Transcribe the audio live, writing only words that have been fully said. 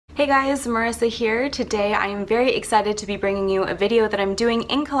Hey guys, Marissa here. Today I am very excited to be bringing you a video that I'm doing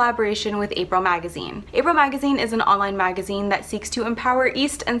in collaboration with April Magazine. April Magazine is an online magazine that seeks to empower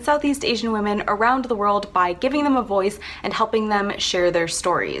East and Southeast Asian women around the world by giving them a voice and helping them share their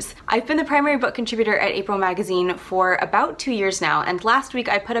stories. I've been the primary book contributor at April Magazine for about 2 years now, and last week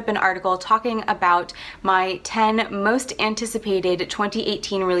I put up an article talking about my 10 most anticipated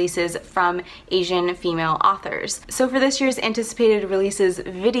 2018 releases from Asian female authors. So for this year's anticipated releases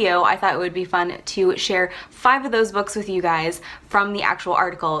video, I thought it would be fun to share 5 of those books with you guys from the actual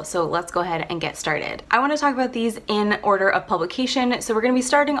article, so let's go ahead and get started. I want to talk about these in order of publication, so we're going to be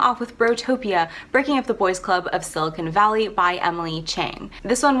starting off with Brotopia, Breaking Up the Boys Club of Silicon Valley by Emily Chang.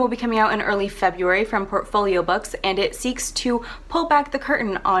 This one will be coming out in early February from Portfolio Books, and it seeks to pull back the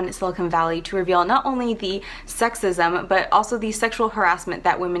curtain on Silicon Valley to reveal not only the sexism, but also the sexual harassment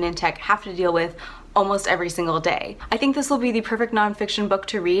that women in tech have to deal with almost every single day. I think this will be the perfect nonfiction book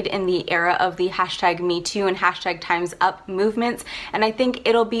to read in the era of the #MeToo and #TimesUp movements, and I think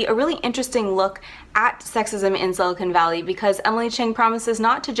it'll be a really interesting look at sexism in Silicon Valley because Emily Chang promises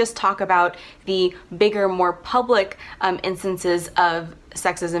not to just talk about the bigger, more public instances of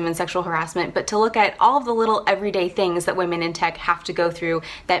sexism and sexual harassment, but to look at all of the little everyday things that women in tech have to go through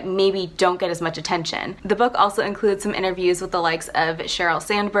that maybe don't get as much attention. The book also includes some interviews with the likes of Sheryl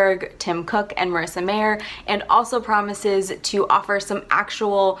Sandberg, Tim Cook, and Marissa Mayer, and also promises to offer some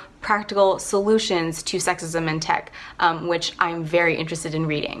actual practical solutions to sexism in tech, which I'm very interested in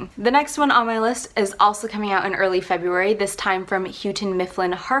reading. The next one on my list is also coming out in early February, this time from Houghton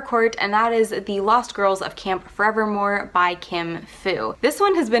Mifflin Harcourt, and that is The Lost Girls of Camp Forevermore by Kim Fu. This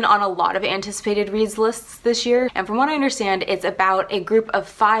one has been on a lot of anticipated reads lists this year, and from what I understand, it's about a group of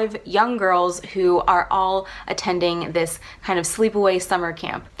 5 young girls who are all attending this kind of sleepaway summer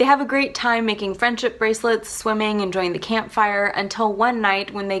camp. They have a great time making friendship bracelets, swimming, enjoying the campfire, until one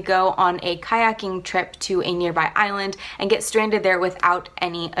night when they go on a kayaking trip to a nearby island and get stranded there without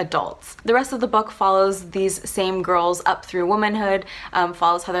any adults. The rest of the book follows these same girls up through womanhood,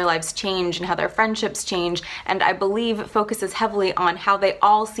 follows how their lives change and how their friendships change, and I believe focuses heavily on how they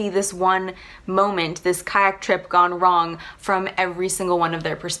all see this one moment, this kayak trip gone wrong, from every single one of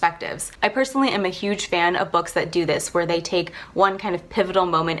their perspectives. I personally am a huge fan of books that do this, where they take one kind of pivotal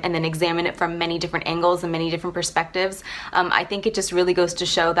moment and then examine it from many different angles and many different perspectives. I think it just really goes to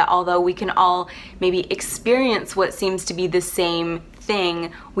show that although we can all maybe experience what seems to be the same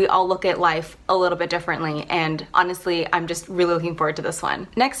thing, we all look at life a little bit differently, and honestly, I'm just really looking forward to this one.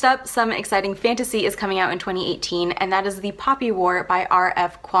 Next up, some exciting fantasy is coming out in 2018, and that is The Poppy War by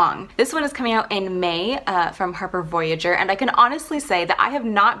R.F. Kuang. This one is coming out in May from Harper Voyager, and I can honestly say that I have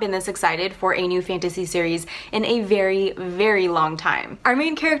not been this excited for a new fantasy series in a very, very long time. Our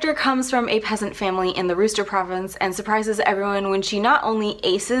main character comes from a peasant family in the Rooster Province and surprises everyone when she not only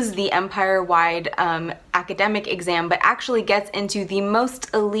aces the empire-wide academic exam, but actually gets into the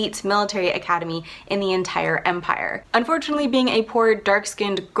most elite military academy in the entire empire. Unfortunately, being a poor,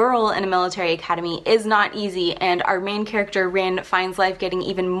 dark-skinned girl in a military academy is not easy, and our main character, Rin, finds life getting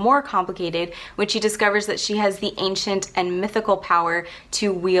even more complicated when she discovers that she has the ancient and mythical power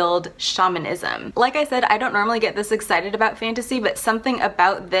to wield shamanism. Like I said, I don't normally get this excited about fantasy, but something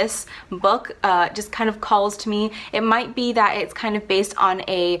about this book just kind of calls to me. It might be that it's kind of based on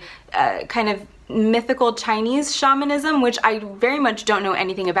a kind of mythical Chinese shamanism, which I very much don't know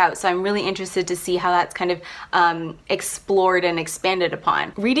anything about, so I'm really interested to see how that's kind of explored and expanded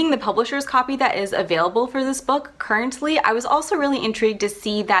upon. Reading the publisher's copy that is available for this book currently, I was also really intrigued to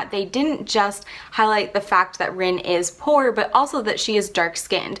see that they didn't just highlight the fact that Rin is poor, but also that she is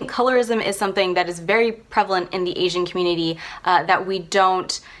dark-skinned. Colorism is something that is very prevalent in the Asian community that we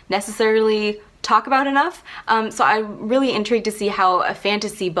don't necessarily talk about enough, so I'm really intrigued to see how a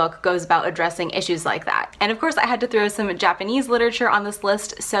fantasy book goes about addressing issues like that. And of course I had to throw some Japanese literature on this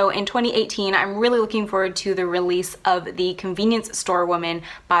list, so in 2018 I'm really looking forward to the release of The Convenience Store Woman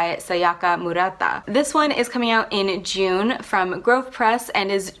by Sayaka Murata. This one is coming out in June from Grove Press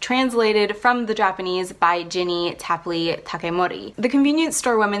and is translated from the Japanese by Ginny Tapley Takemori. The Convenience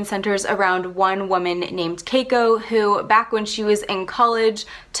Store Woman centers around one woman named Keiko who, back when she was in college,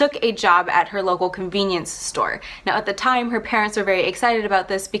 took a job at her local convenience store. Now at the time, her parents were very excited about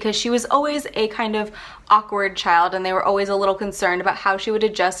this because she was always a kind of awkward child and they were always a little concerned about how she would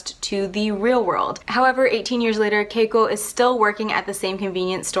adjust to the real world. However, 18 years later, Keiko is still working at the same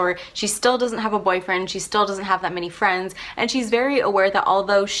convenience store. She still doesn't have a boyfriend, she still doesn't have that many friends, and she's very aware that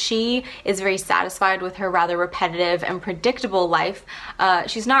although she is very satisfied with her rather repetitive and predictable life,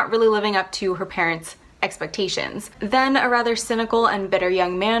 she's not really living up to her parents' expectations. Then a rather cynical and bitter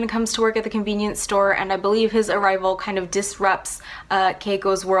young man comes to work at the convenience store, and I believe his arrival kind of disrupts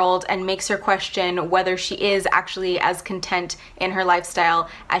Keiko's world and makes her question whether she is actually as content in her lifestyle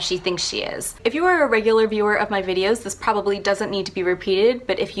as she thinks she is. If you are a regular viewer of my videos, this probably doesn't need to be repeated,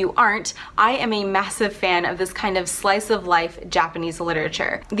 but if you aren't, I am a massive fan of this kind of slice of life Japanese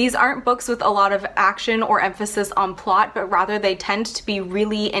literature. These aren't books with a lot of action or emphasis on plot, but rather they tend to be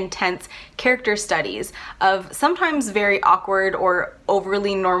really intense character studies of sometimes very awkward or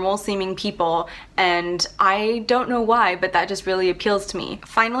overly normal seeming people, and I don't know why, but that just really appeals to me.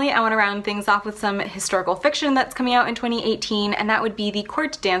 Finally, I want to round things off with some historical fiction that's coming out in 2018, and that would be The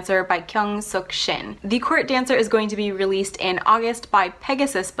Court Dancer by Kyung Suk Shin. The Court Dancer is going to be released in August by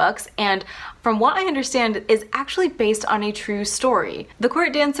Pegasus Books, and from what I understand, is actually based on a true story. The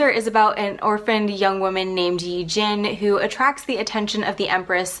Court Dancer is about an orphaned young woman named Yi Jin who attracts the attention of the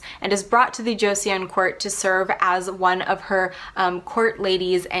Empress and is brought to the Joseon court to serve as one of her court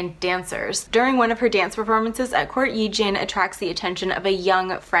ladies and dancers. During one of her dance performances at court, Yi Jin attracts the attention of a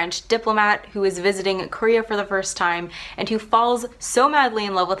young French diplomat who is visiting Korea for the first time and who falls so madly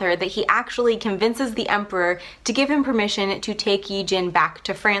in love with her that he actually convinces the emperor to give him permission to take Yi Jin back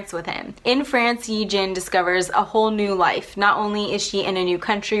to France with him. In France, Yi Jin discovers a whole new life. Not only is she in a new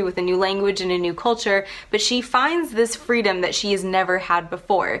country with a new language and a new culture, but she finds this freedom that she has never had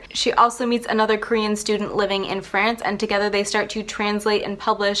before. She also meets another Korean student living in France, and together they start to translate and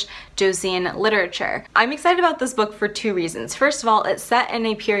publish Joseon literature. I'm excited about this book for two reasons. First of all, it's set in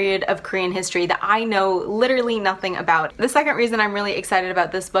a period of Korean history that I know literally nothing about. The second reason I'm really excited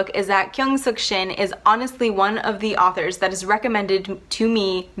about this book is that Kyung Suk Shin is honestly one of the authors that is recommended to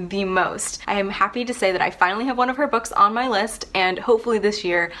me the most. I am happy to say that I finally have one of her books on my list, and hopefully this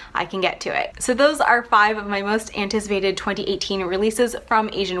year I can get to it. So those are 5 of my most anticipated 2018 releases from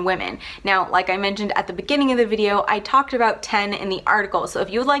Asian women. Now, like I mentioned at the beginning of the video, I talked about 10 in the article, so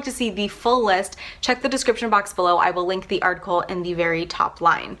if you would like to see the full list, check the description box below. I will link the article in the very top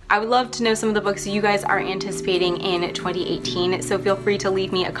line. I would love to know some of the books you guys are anticipating in 2018, so feel free to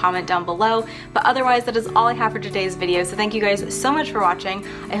leave me a comment down below, but otherwise that is all I have for today's video, so thank you guys so much for watching.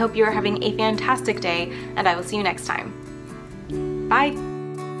 I hope you are having a fantastic day, and I will see you next time. Bye!